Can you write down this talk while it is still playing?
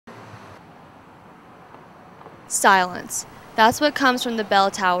Silence. That's what comes from the bell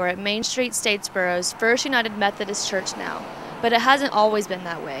tower at Main Street, Statesboro's First United Methodist Church now. But it hasn't always been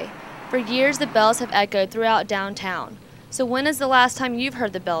that way. For years, the bells have echoed throughout downtown. So when is the last time you've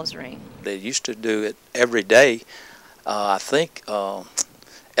heard the bells ring? They used to do it every day, I think, on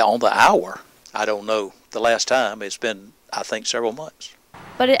the hour. I don't know the last time. It's been, I think, several months.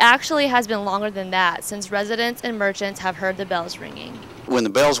 But it actually has been longer than that, since residents and merchants have heard the bells ringing. When the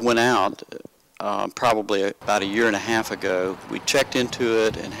bells went out, probably about a year and a half ago, we checked into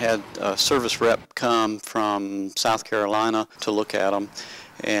it and had a service rep come from South Carolina to look at them.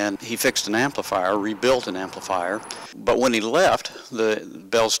 And he fixed an amplifier, rebuilt an amplifier. But when he left, the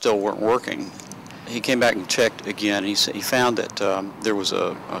bells still weren't working. He came back and checked again. He found that there was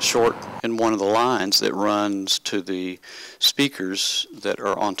a short in one of the lines that runs to the speakers that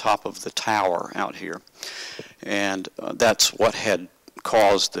are on top of the tower out here. And that's what had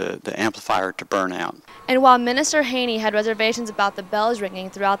caused the amplifier to burn out. And while Minister Haney had reservations about the bells ringing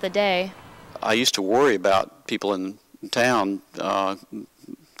throughout the day, I used to worry about people in town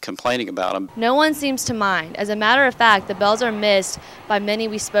complaining about them. No one seems to mind. As a matter of fact, the bells are missed by many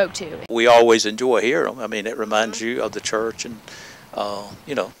we spoke to. We always enjoy hearing them. I mean, it reminds you of the church, and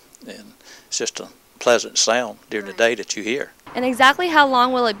and it's just a pleasant sound during the day that you hear. And exactly how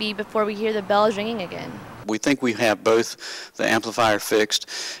long will it be before we hear the bells ringing again? We think we have both the amplifier fixed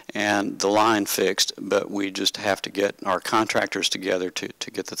and the line fixed, but we just have to get our contractors together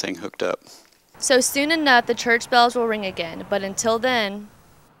to get the thing hooked up. So soon enough, the church bells will ring again, but until then,